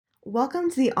Welcome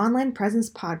to the Online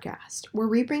Presence Podcast, where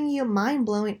we bring you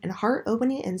mind-blowing and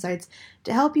heart-opening insights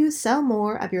to help you sell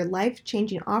more of your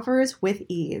life-changing offers with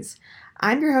ease.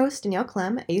 I'm your host, Danielle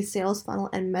Clem, a sales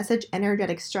funnel and message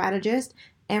energetic strategist,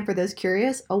 and for those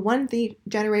curious, a one-lead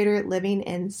generator living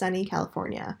in sunny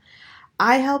California.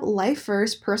 I help life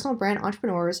first personal brand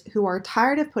entrepreneurs who are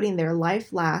tired of putting their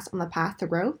life last on the path to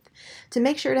growth to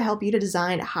make sure to help you to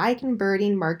design high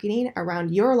converting marketing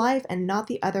around your life and not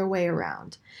the other way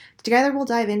around. Together, we'll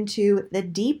dive into the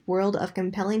deep world of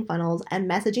compelling funnels and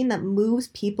messaging that moves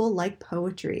people like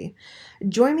poetry.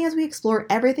 Join me as we explore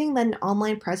everything that an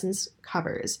online presence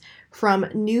covers, from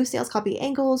new sales copy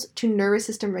angles to nervous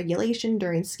system regulation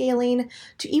during scaling,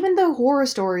 to even the horror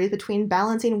stories between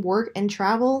balancing work and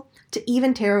travel, to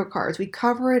even tarot cards. We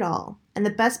cover it all. And the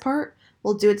best part,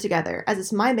 we'll do it together, as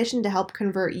it's my mission to help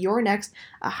convert your next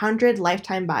 100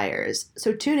 lifetime buyers.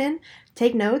 So tune in,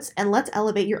 take notes, and let's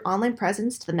elevate your online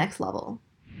presence to the next level.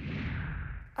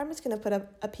 I'm just going to put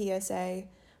up a PSA.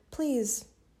 Please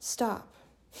stop.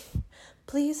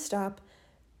 Please stop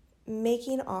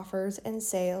making offers and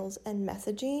sales and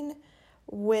messaging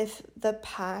with the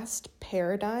past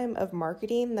paradigm of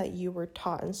marketing that you were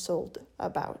taught and sold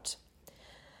about.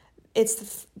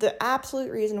 It's the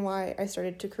absolute reason why I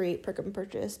started to create Pick Up and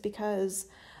Purchase, because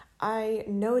I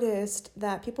noticed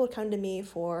that people would come to me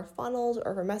for funnels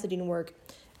or for messaging work,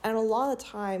 and a lot of the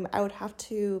time I would have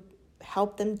to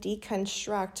help them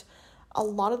deconstruct a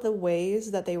lot of the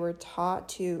ways that they were taught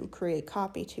to create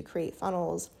copy, to create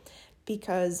funnels,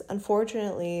 because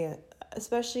unfortunately,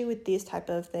 especially with these type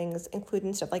of things,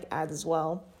 including stuff like ads as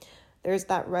well, there's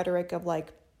that rhetoric of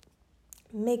like,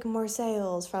 make more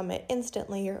sales from it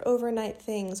instantly or overnight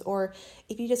things, or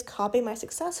if you just copy my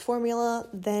success formula,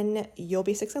 then you'll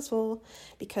be successful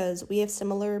because we have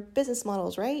similar business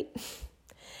models, right?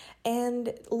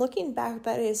 And looking back,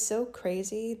 that is so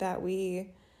crazy that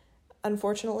we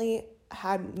unfortunately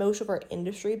had most of our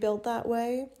industry built that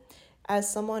way.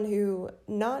 As someone who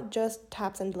not just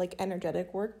taps into like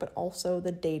energetic work, but also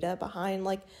the data behind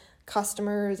like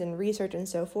customers and research and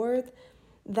so forth,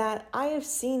 that I have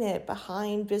seen it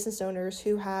behind business owners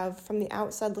who have, from the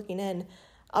outside looking in,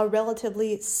 a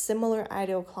relatively similar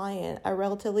ideal client, a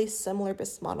relatively similar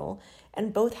business model,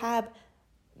 and both have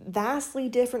vastly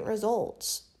different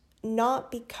results,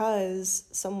 not because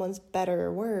someone's better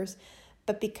or worse,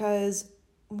 but because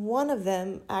one of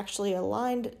them actually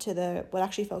aligned to what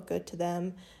actually felt good to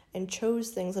them and chose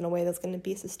things in a way that's going to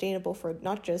be sustainable for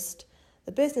not just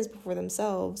the business, but for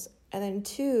themselves. And then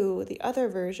two, the other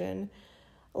version,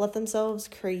 let themselves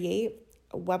create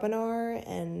a webinar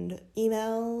and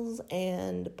emails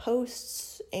and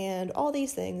posts and all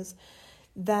these things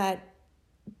that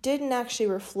didn't actually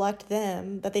reflect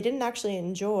them, that they didn't actually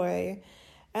enjoy,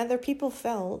 and their people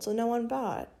felt, so no one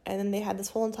bought. And then they had this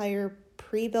whole entire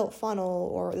pre-built funnel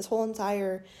or this whole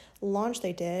entire launch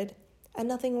they did, and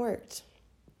nothing worked.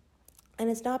 And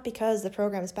it's not because the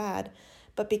program's bad,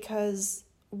 but because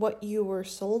what you were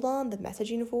sold on, the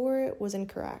messaging for it, was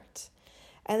incorrect.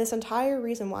 And this entire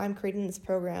reason why I'm creating this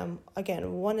program,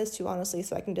 again, one is to honestly,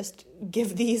 so I can just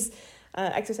give these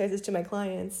exercises to my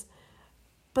clients.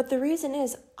 But the reason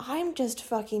is I'm just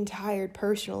fucking tired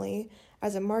personally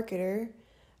as a marketer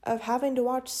of having to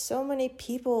watch so many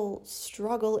people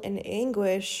struggle in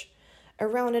anguish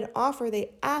around an offer they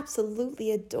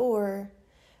absolutely adore,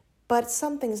 but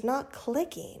something's not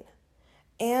clicking.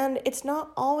 And it's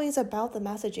not always about the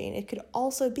messaging. It could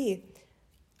also be,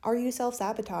 are you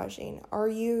self-sabotaging? Are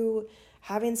you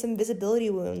having some visibility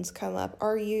wounds come up?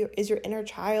 Is your inner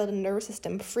child and nervous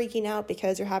system freaking out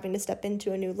because you're having to step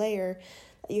into a new layer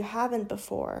that you haven't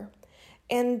before?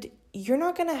 And you're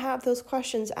not going to have those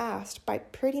questions asked by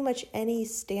pretty much any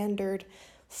standard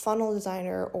funnel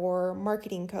designer or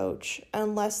marketing coach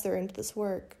unless they're into this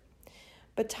work.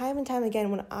 But time and time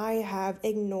again, when I have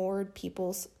ignored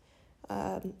people's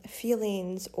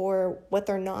feelings or what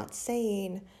they're not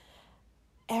saying,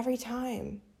 every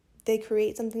time they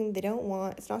create something they don't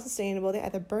want, it's not sustainable, they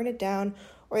either burn it down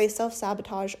or they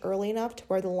self-sabotage early enough to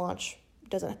where the launch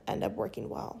doesn't end up working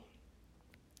well.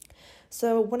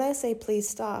 So when I say please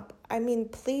stop, I mean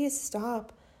please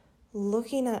stop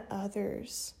looking at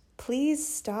others. Please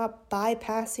stop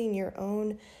bypassing your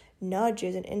own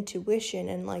nudges and intuition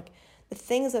and like the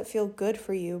things that feel good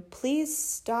for you. Please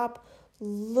stop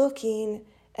looking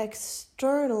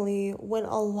externally when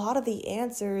a lot of the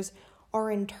answers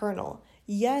are internal.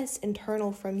 Yes,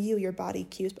 internal from you, your body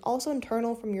cues, but also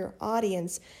internal from your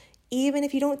audience. Even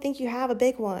if you don't think you have a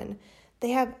big one,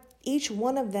 each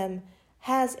one of them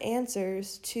has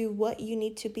answers to what you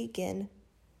need to begin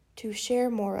to share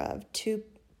more of, to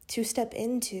step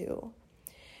into.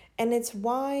 And it's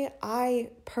why I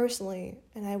personally,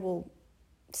 and I will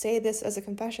say this as a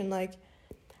confession, like,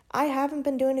 I haven't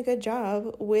been doing a good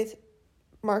job with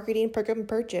marketing pick up and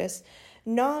purchase,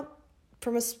 not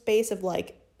from a space of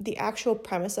like the actual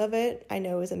premise of it I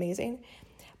know is amazing,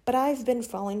 but I've been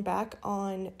falling back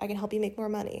on I can help you make more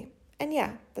money. And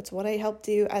yeah, that's what I help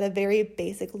do at a very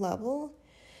basic level.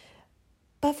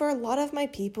 But for a lot of my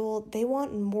people, they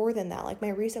want more than that. Like my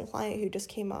recent client who just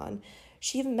came on,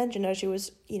 she even mentioned as she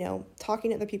was, talking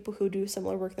to other people who do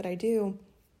similar work that I do,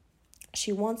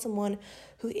 she wants someone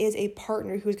who is a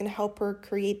partner who's going to help her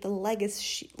create the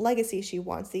legacy she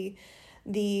wants,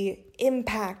 the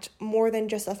impact more than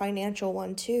just a financial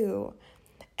one too.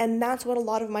 And that's what a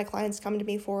lot of my clients come to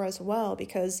me for as well,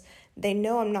 because they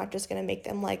know I'm not just going to make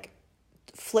them like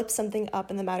flip something up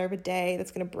in the matter of a day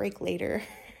that's going to break later.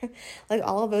 Like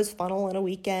all of those funnel in a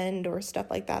weekend or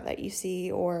stuff like that you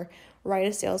see, or write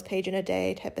a sales page in a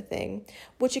day type of thing,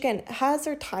 which again has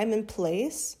their time and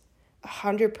place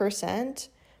 100%.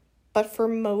 But for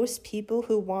most people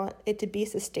who want it to be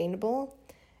sustainable,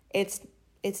 it's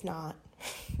not.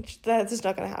 That's just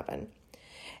not going to happen.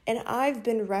 And I've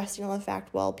been resting on the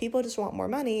fact, well, people just want more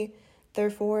money,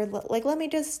 therefore, like let me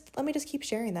just keep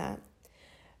sharing that.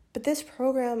 But this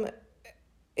program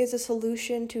is a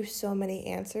solution to so many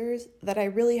answers that I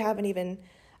really haven't even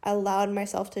allowed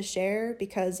myself to share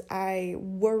because I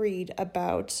worried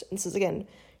about, and this is again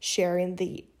sharing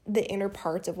the inner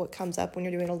parts of what comes up when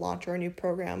you're doing a launch or a new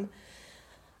program,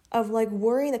 of like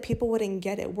worrying that people wouldn't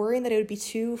get it, worrying that it would be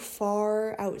too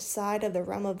far outside of the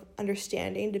realm of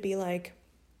understanding to be like,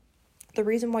 the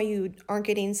reason why you aren't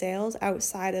getting sales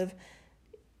outside of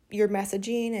your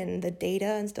messaging and the data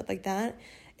and stuff like that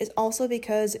is also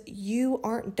because you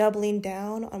aren't doubling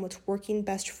down on what's working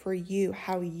best for you,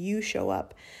 how you show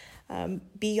up,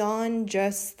 beyond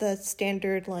just the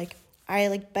standard like I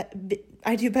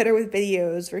do better with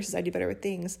videos versus I do better with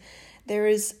things. There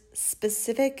is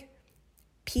specific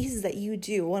pieces that you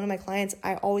do. One of my clients,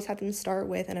 I always have them start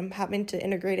with, and I'm having to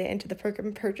integrate it into the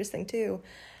program purchase thing too,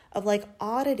 of like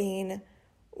auditing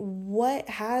what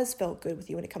has felt good with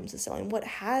you when it comes to selling, what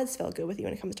has felt good with you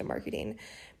when it comes to marketing.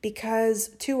 Because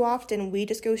too often we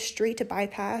just go straight to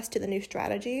bypass to the new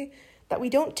strategy that we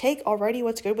don't take already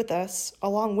what's good with us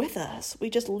along with us. We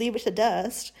just leave it to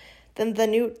dust. Then the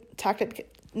new tactic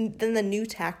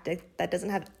that doesn't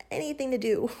have anything to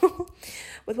do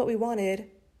with what we wanted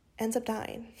ends up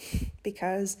dying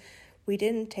because we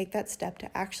didn't take that step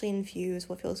to actually infuse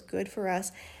what feels good for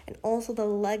us and also the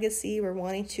legacy we're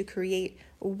wanting to create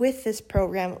with this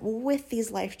program, with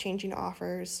these life-changing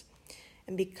offers.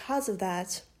 And because of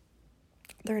that,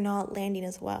 they're not landing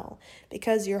as well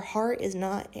because your heart is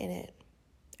not in it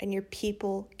and your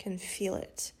people can feel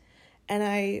it. And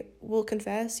I will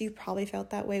confess, you probably felt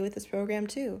that way with this program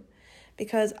too,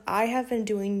 because I have been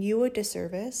doing you a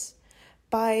disservice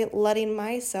by letting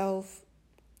myself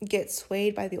get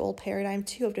swayed by the old paradigm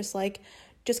too of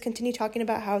just continue talking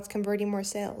about how it's converting more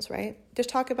sales, right? Just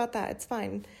talk about that. It's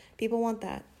fine. People want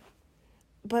that.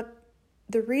 But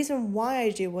the reason why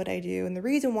I do what I do and the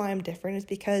reason why I'm different is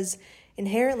because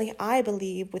inherently I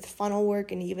believe with funnel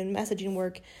work and even messaging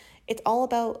work, it's all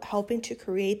about helping to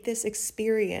create this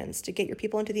experience to get your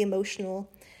people into the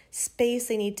emotional space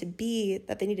they need to be,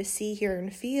 that they need to see, hear,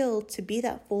 and feel to be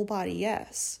that full body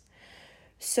yes.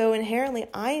 So inherently,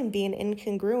 I am being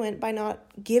incongruent by not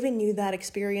giving you that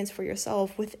experience for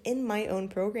yourself within my own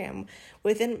program,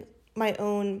 within my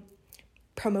own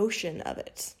promotion of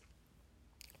it.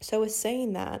 So with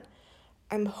saying that,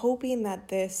 I'm hoping that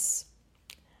this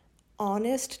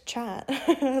honest chat,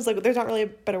 I was like, there's not really a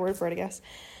better word for it, I guess.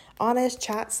 Honest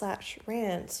chat /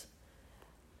 rant,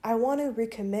 I want to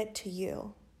recommit to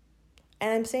you.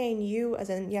 And I'm saying you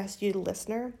as in, yes, you the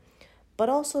listener, but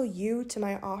also you to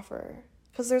my offer.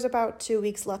 Because there's about 2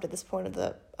 weeks left at this point of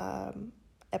the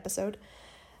episode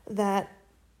that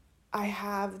I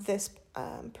have this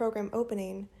program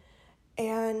opening,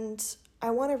 and I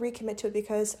want to recommit to it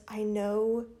because I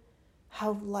know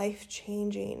how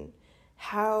life-changing,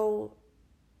 how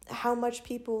much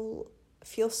people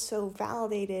feel so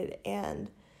validated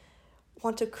and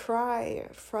want to cry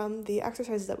from the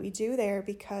exercises that we do there,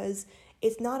 because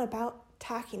it's not about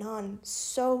tacking on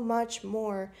so much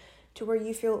more to where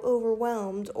you feel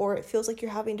overwhelmed or it feels like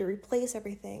you're having to replace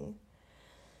everything.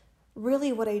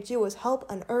 Really what I do is help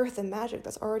unearth the magic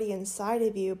that's already inside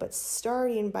of you, but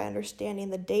starting by understanding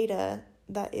the data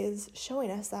that is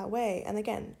showing us that way. And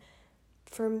again,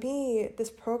 for me, this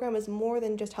program is more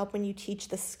than just helping you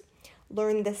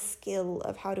learn the skill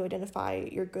of how to identify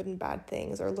your good and bad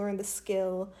things, or learn the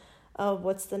skill of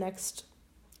what's the next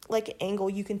angle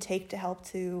you can take to help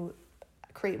to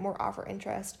create more offer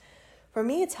interest. For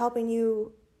me, it's helping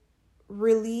you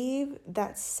relieve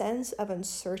that sense of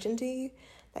uncertainty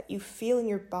that you feel in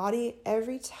your body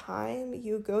every time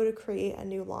you go to create a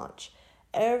new launch.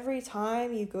 Every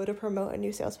time you go to promote a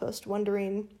new sales post,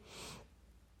 wondering,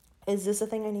 is this a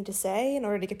thing I need to say in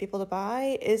order to get people to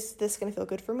buy? Is this going to feel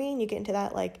good for me? And you get into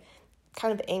that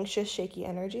kind of anxious, shaky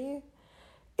energy.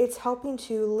 It's helping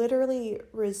to literally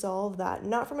resolve that,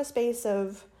 not from a space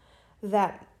of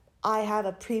that I have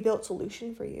a pre-built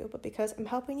solution for you, but because I'm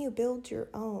helping you build your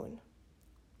own.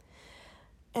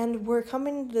 And we're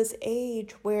coming to this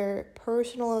age where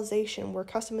personalization, where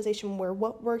customization, where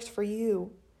what works for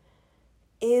you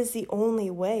is the only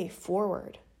way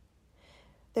forward.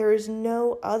 There is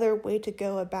no other way to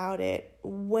go about it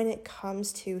when it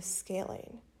comes to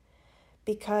scaling.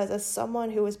 Because as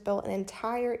someone who has built an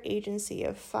entire agency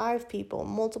of 5 people,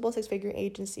 multiple 6-figure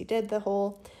agency, did the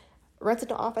whole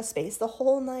rented an office space, the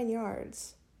whole 9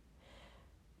 yards,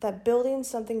 that building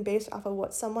something based off of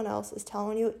what someone else is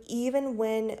telling you, even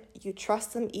when you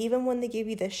trust them, even when they give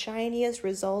you the shiniest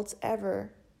results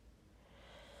ever,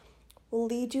 will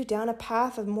lead you down a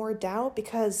path of more doubt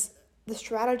because the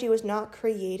strategy was not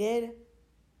created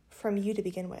from you to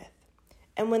begin with.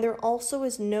 And when there also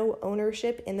is no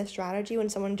ownership in the strategy, when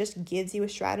someone just gives you a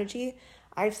strategy,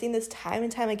 I've seen this time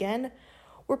and time again,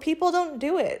 where people don't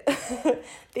do it.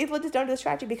 People just don't do the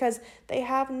strategy because they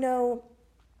have no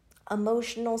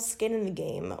emotional skin in the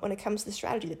game when it comes to the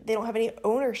strategy. They don't have any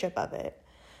ownership of it.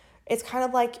 It's kind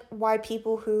of like why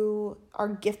people who are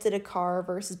gifted a car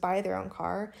versus buy their own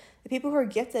car. The people who are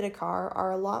gifted a car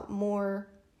are a lot more,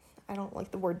 I don't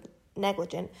like the word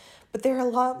negligent, but they're a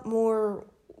lot more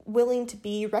willing to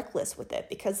be reckless with it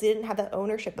because they didn't have that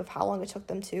ownership of how long it took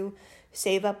them to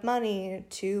save up money,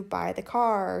 to buy the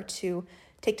car, to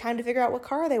take time to figure out what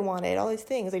car they wanted, all these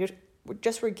things. They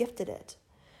just were gifted it.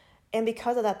 And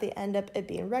because of that, they end up it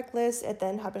being reckless. It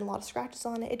then having a lot of scratches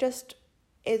on it.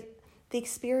 The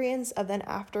experience of then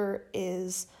after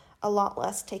is a lot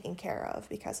less taken care of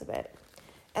because of it.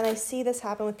 And I see this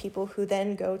happen with people who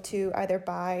then go to either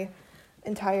buy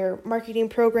entire marketing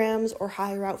programs or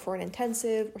hire out for an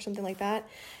intensive or something like that,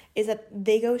 is that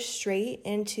they go straight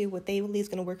into what they believe is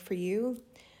going to work for you.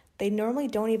 They normally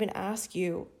don't even ask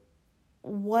you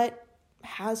what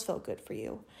has felt good for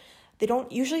you. They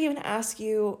don't usually even ask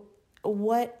you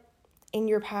what in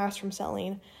your past from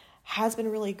selling has been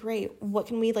really great. What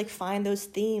can we find those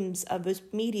themes of those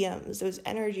mediums, those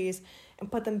energies,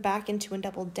 and put them back into and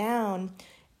double down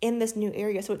in this new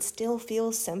area so it still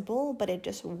feels simple, but it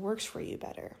just works for you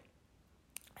better.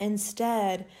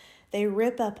 Instead, they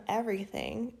rip up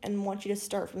everything and want you to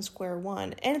start from square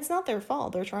one. And it's not their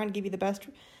fault. They're trying to give you the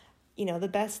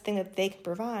best thing that they can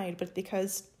provide, but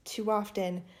because too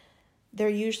often they're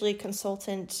usually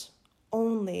consultant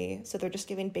only, so they're just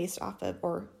giving based off of,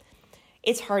 or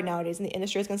it's hard nowadays in the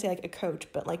industry, I was going to say a coach,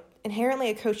 but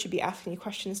inherently a coach should be asking you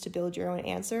questions to build your own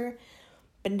answer.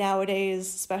 But nowadays,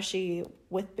 especially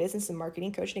with business and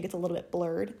marketing coaching, it gets a little bit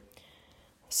blurred.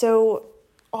 So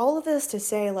all of this to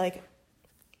say,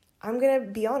 I'm going to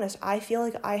be honest, I feel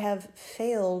like I have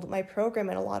failed my program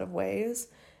in a lot of ways.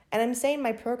 And I'm saying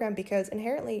my program because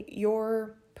inherently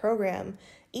your program,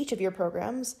 each of your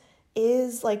programs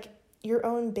is your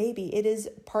own baby. It is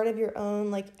part of your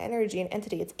own energy and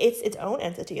entity. It's its own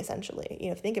entity essentially. If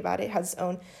you think about it, it has its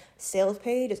own sales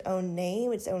page, its own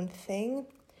name, its own thing.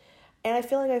 And I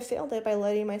feel like I failed it by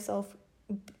letting myself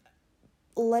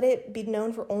let it be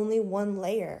known for only one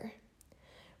layer.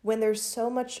 When there's so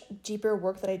much deeper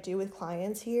work that I do with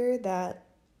clients here that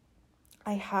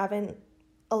I haven't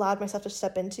allowed myself to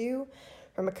step into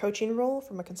from a coaching role,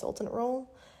 from a consultant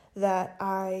role, that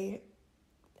I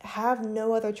have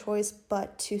no other choice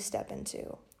but to step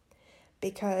into,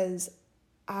 because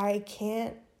I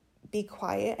can't be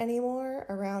quiet anymore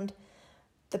around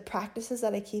the practices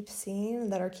that I keep seeing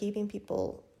that are keeping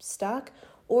people stuck,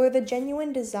 or the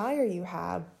genuine desire you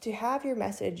have to have your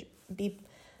message be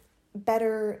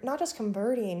better, not just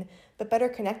converting, but better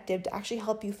connected to actually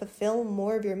help you fulfill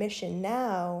more of your mission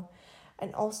now,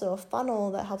 and also a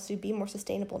funnel that helps you be more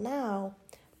sustainable now,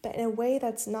 but in a way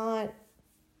that's not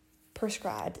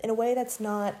prescribed, in a way that's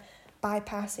not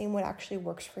bypassing what actually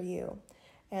works for you.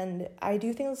 And I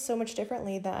do things so much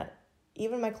differently that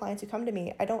even my clients who come to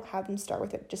me, I don't have them start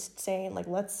with it just saying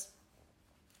let's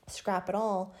scrap it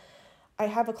all. I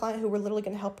have a client who we're literally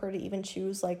going to help her to even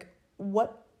choose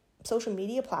what social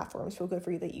media platforms feel good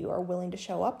for you that you are willing to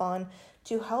show up on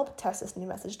to help test this new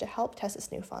message, to help test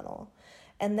this new funnel,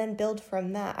 and then build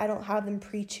from that. I don't have them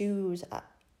pre-choose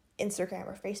Instagram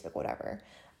or Facebook, whatever.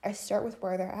 I start with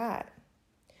where they're at.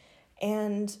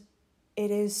 And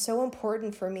it is so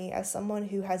important for me as someone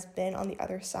who has been on the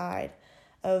other side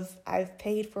I've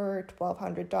paid for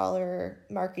 $1,200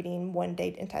 marketing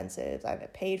one-day intensives.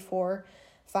 I've paid for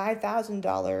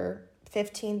 $5,000,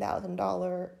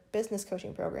 $15,000 business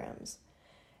coaching programs.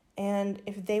 And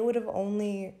if they would have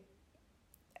only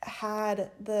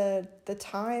had the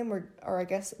time or I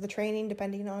guess the training,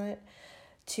 depending on it,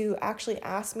 to actually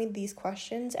ask me these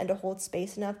questions and to hold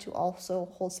space enough to also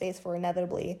hold space for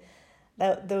inevitably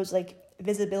those like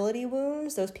visibility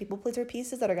wounds, those people pleaser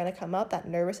pieces that are going to come up, that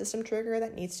nervous system trigger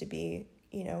that needs to be,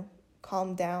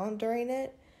 calmed down during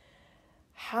it,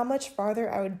 how much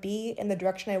farther I would be in the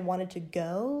direction I wanted to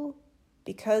go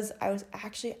because I was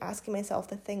actually asking myself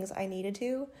the things I needed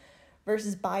to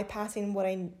versus bypassing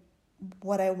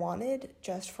what I wanted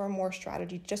just for more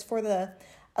strategy, just for the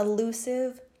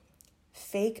elusive,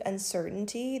 fake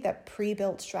uncertainty that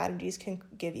pre-built strategies can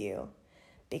give you.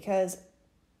 Because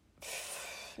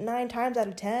 9 times out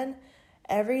of 10,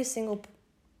 every single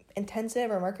intensive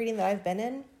or marketing that I've been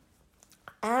in,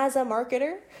 as a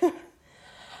marketer,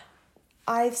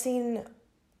 I've seen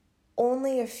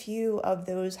only a few of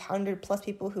those 100+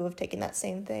 people who have taken that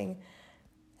same thing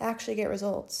actually get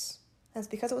results. That's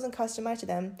because it wasn't customized to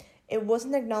them. It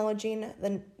wasn't acknowledging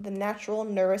the natural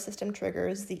nervous system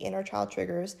triggers, the inner child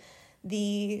triggers,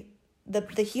 the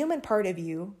human part of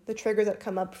you, the triggers that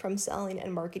come up from selling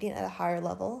and marketing at a higher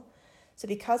level. So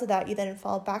because of that, you then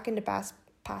fall back into past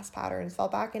patterns, fall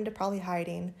back into probably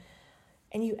hiding,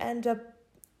 and you end up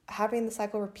having the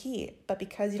cycle repeat. But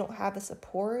because you don't have the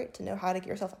support to know how to get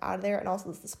yourself out of there, and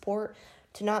also the support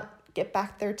to not get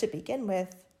back there to begin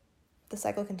with, the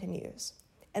cycle continues.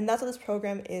 And that's what this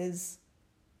program is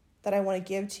that I want to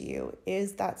give to you,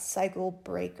 is that cycle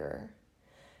breaker.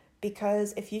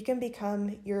 Because if you can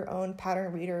become your own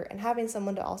pattern reader and having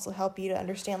someone to also help you to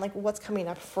understand like what's coming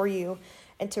up for you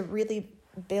and to really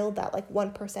build that like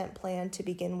 1% plan to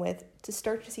begin with, to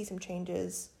start to see some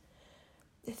changes,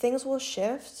 things will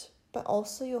shift, but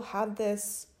also you'll have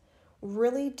this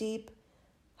really deep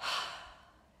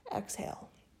exhale.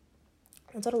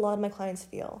 That's what a lot of my clients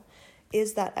feel,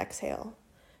 is that exhale.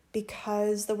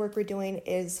 Because the work we're doing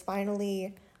is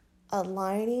finally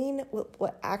aligning with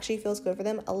what actually feels good for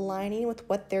them, aligning with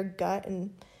what their gut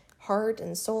and heart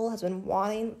and soul has been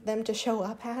wanting them to show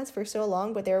up as for so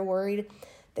long, but they're worried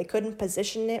they couldn't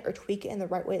position it or tweak it in the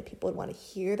right way that people would want to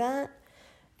hear that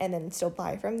and then still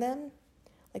buy from them.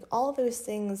 Like all of those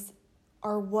things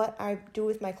are what I do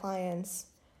with my clients,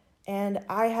 and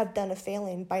I have done a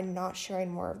failing by not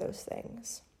sharing more of those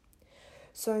things.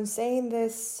 So I'm saying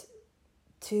this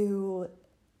to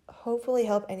hopefully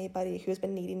help anybody who's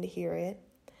been needing to hear it,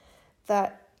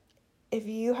 that if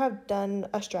you have done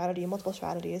a strategy, multiple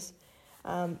strategies,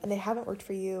 and they haven't worked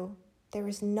for you, there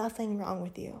is nothing wrong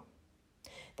with you.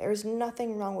 There is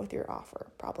nothing wrong with your offer,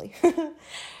 probably.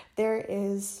 There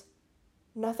is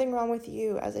nothing wrong with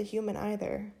you as a human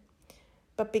either.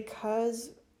 But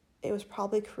because it was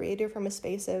probably created from a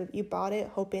space of you bought it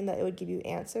hoping that it would give you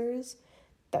answers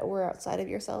that were outside of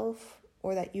yourself,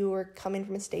 or that you were coming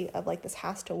from a state of like this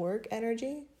has to work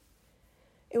energy,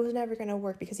 it was never going to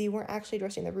work because you weren't actually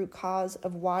addressing the root cause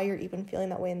of why you're even feeling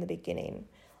that way in the beginning.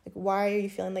 Like, why are you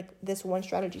feeling like this one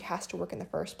strategy has to work in the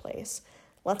first place?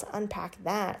 Let's unpack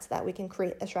that so that we can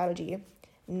create a strategy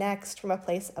next from a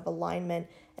place of alignment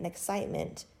and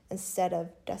excitement instead of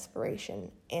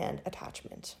desperation and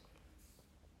attachment.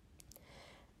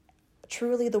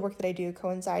 Truly, the work that I do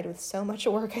coincide with so much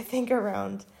work, I think,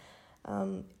 around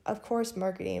of course,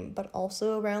 marketing, but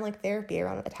also around like therapy,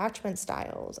 around attachment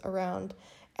styles, around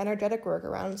energetic work,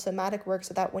 around somatic work,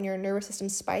 so that when your nervous system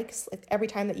spikes, like every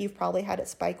time that you've probably had it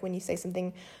spike when you say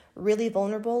something really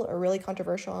vulnerable or really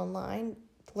controversial online,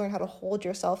 to learn how to hold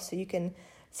yourself so you can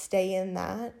stay in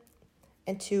that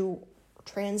and to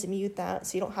transmute that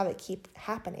so you don't have it keep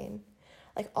happening.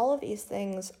 Like all of these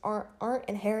things aren't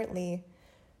inherently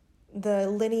the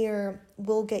linear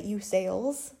will get you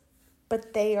sales,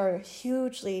 but they are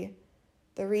hugely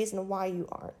the reason why you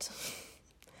aren't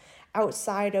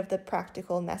outside of the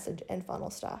practical message and funnel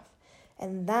stuff.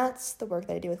 And that's the work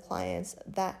that I do with clients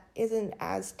that isn't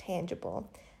as tangible.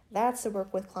 That's the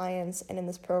work with clients and in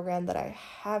this program that I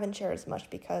haven't shared as much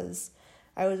because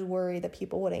I was worried that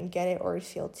people wouldn't get it or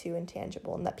feel too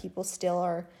intangible, and that people still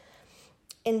are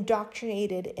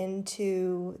indoctrinated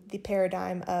into the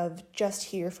paradigm of just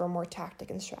here for more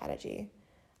tactic and strategy.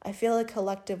 I feel like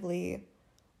collectively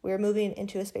we're moving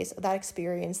into a space of that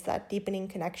experience, that deepening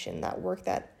connection, that work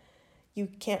that you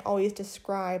can't always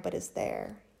describe but is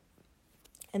there.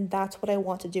 And that's what I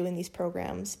want to do in these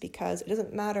programs, because it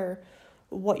doesn't matter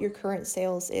what your current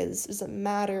sales is. It doesn't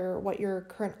matter what your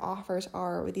current offers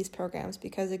are with these programs,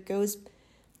 because it goes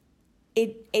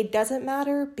it doesn't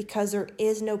matter because there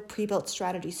is no pre-built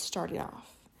strategy starting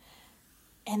off.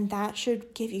 And that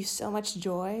should give you so much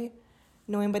joy,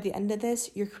 knowing by the end of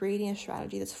this, you're creating a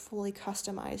strategy that's fully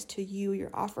customized to you, your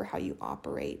offer, how you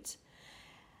operate,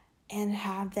 and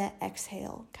have that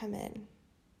exhale come in.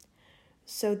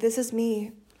 So this is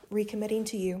me recommitting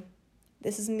to you.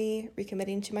 This is me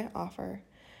recommitting to my offer.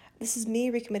 This is me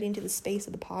recommitting to the space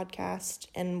of the podcast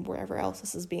and wherever else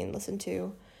this is being listened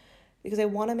to, because I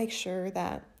want to make sure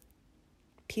that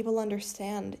people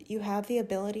understand you have the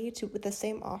ability to, with the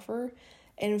same offer,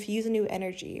 infuse a new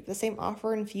energy, the same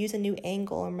offer, infuse a new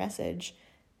angle or message,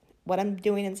 what I'm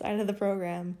doing inside of the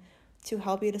program to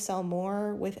help you to sell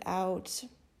more without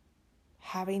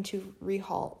having to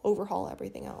overhaul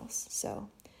everything else. So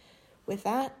with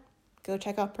that, go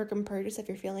check out Perk and Purchase if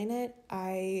you're feeling it.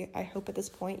 I hope at this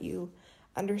point you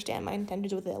understand my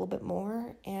intentions with it a little bit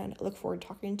more, and I look forward to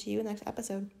talking to you in the next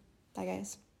episode. Bye,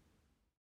 guys.